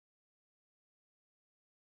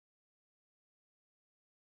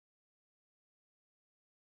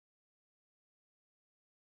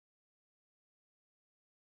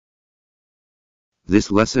This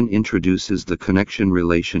lesson introduces the connection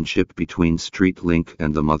relationship between StreetLink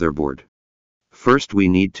and the motherboard. First we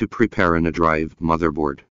need to prepare an oDrive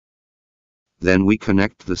motherboard. Then we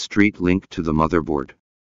connect the StreetLink to the motherboard.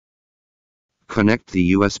 Connect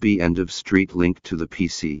the USB end of StreetLink to the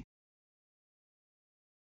PC.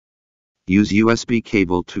 Use USB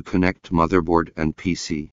cable to connect motherboard and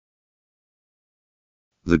PC.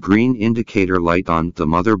 The green indicator light on the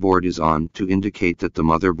motherboard is on to indicate that the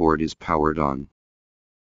motherboard is powered on.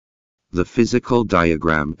 The physical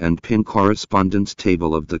diagram and pin correspondence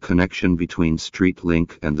table of the connection between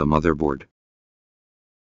StreetLink and the motherboard.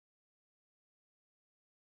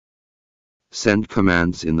 Send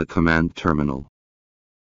commands in the command terminal.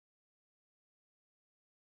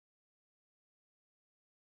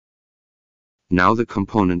 Now the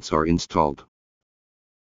components are installed.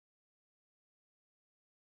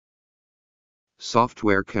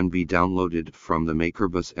 Software can be downloaded from the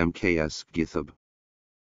Makerbase MKS GitHub.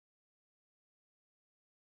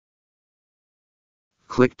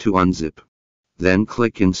 Click to unzip. Then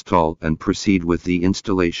click Install and proceed with the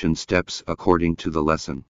installation steps according to the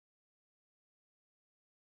lesson.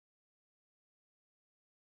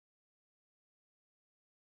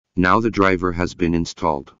 Now the driver has been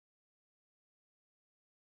installed.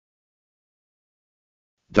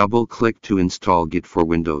 Double-click to install Git for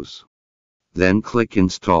Windows. Then click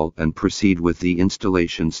Install and proceed with the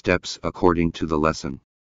installation steps according to the lesson.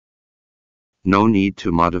 No need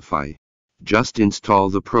to modify. Just install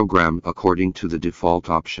the program according to the default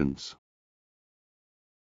options.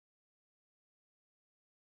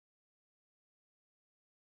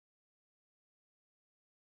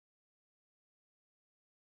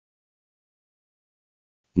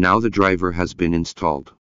 Now the driver has been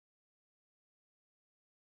installed.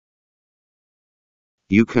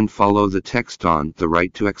 You can follow the text on the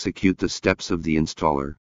right to execute the steps of the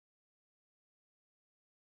installer.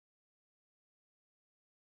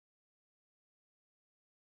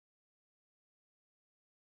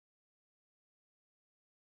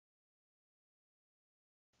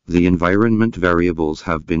 The environment variables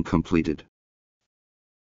have been completed.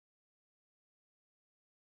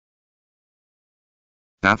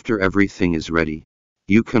 After everything is ready,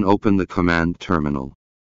 you can open the command terminal.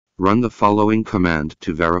 Run the following command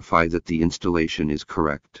to verify that the installation is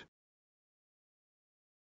correct.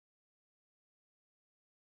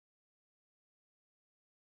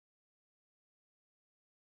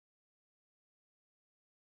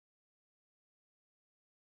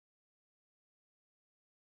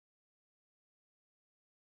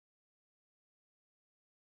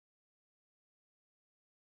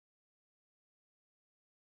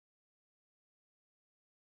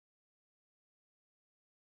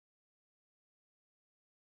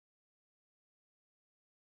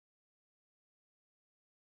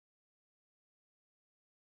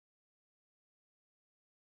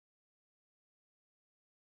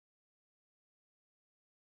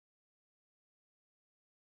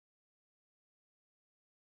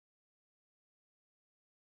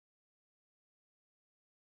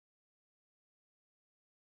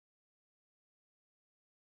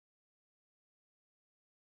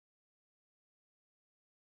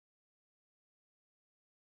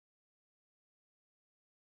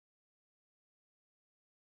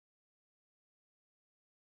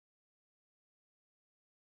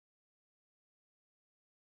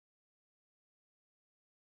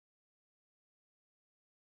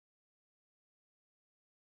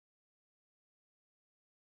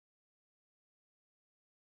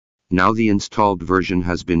 Now the installed version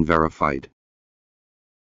has been verified.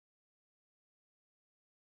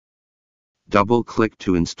 Double-click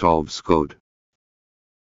to install VSCode.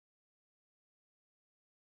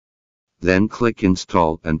 Then click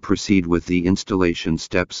Install and proceed with the installation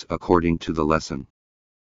steps according to the lesson.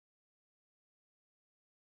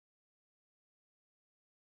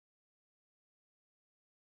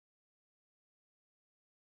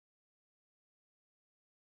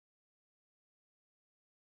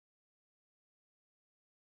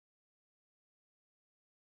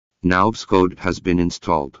 Now VSCode has been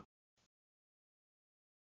installed.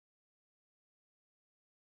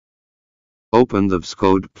 Open the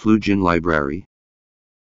VSCode plugin library.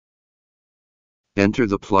 Enter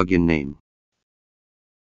the plugin name.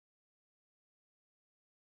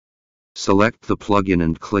 Select the plugin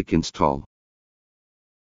and click Install.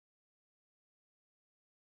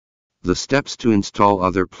 The steps to install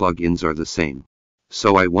other plugins are the same,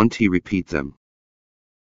 so I won't repeat them.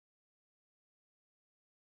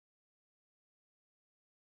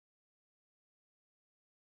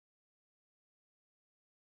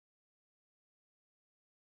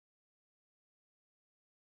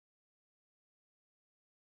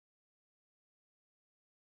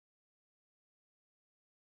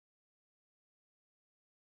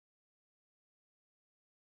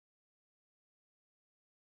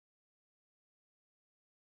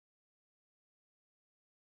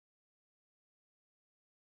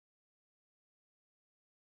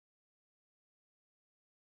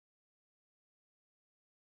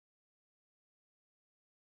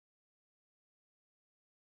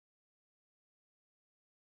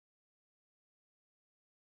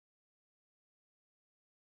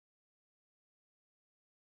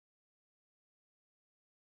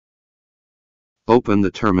 Open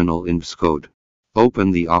the terminal in VSCode.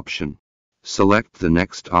 Open the option. Select the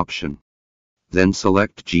next option. Then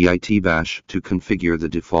select Git bash to configure the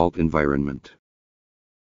default environment.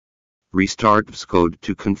 Restart VSCode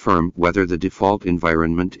to confirm whether the default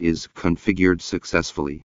environment is configured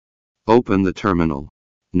successfully. Open the terminal.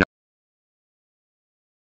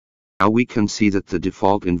 Now we can see that the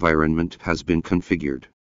default environment has been configured.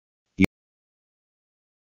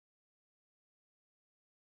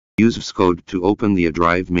 Use VSCode to open the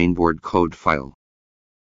oDrive mainboard code file.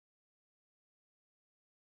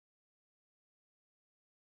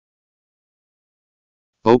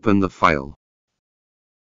 Open the file.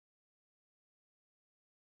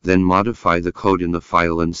 Then modify the code in the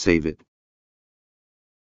file and save it.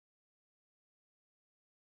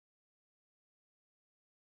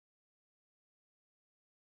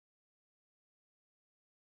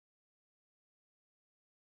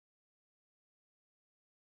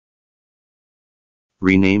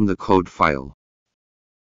 Rename the code file.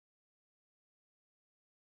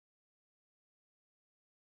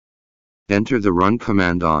 Enter the run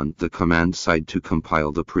command on the command side to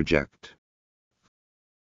compile the project.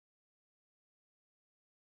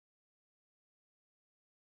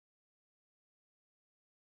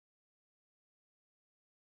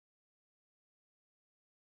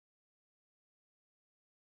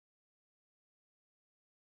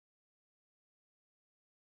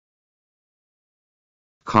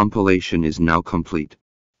 Compilation is now complete.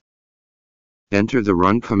 Enter the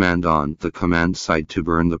run command on the command side to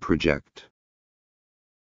burn the project.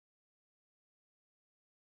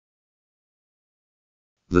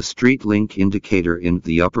 The street link indicator in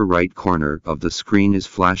the upper right corner of the screen is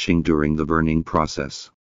flashing during the burning process.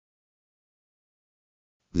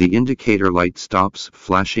 The indicator light stops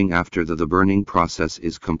flashing after the burning process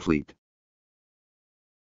is complete.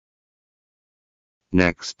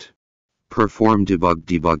 Next, perform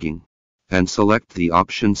debugging, and select the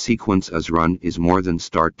option sequence as run is more than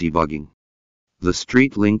start debugging. The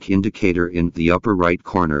street link indicator in the upper right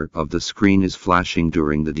corner of the screen is flashing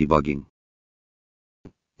during the debugging.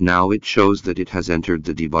 Now it shows that it has entered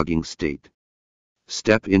the debugging state.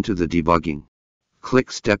 Step into the debugging.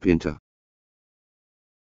 Click Step into.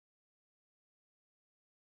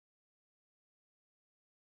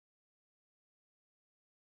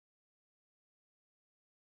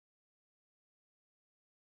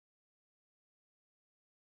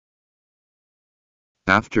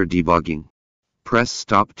 After debugging, press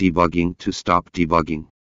Stop Debugging to stop debugging.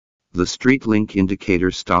 The street link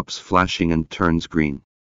indicator stops flashing and turns green.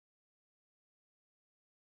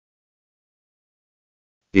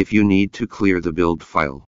 If you need to clear the build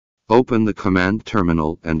file, open the command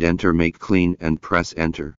terminal and enter make clean and press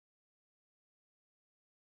enter.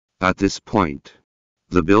 At this point,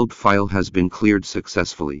 the build file has been cleared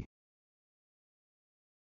successfully.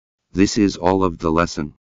 This is all of the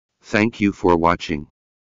lesson. Thank you for watching.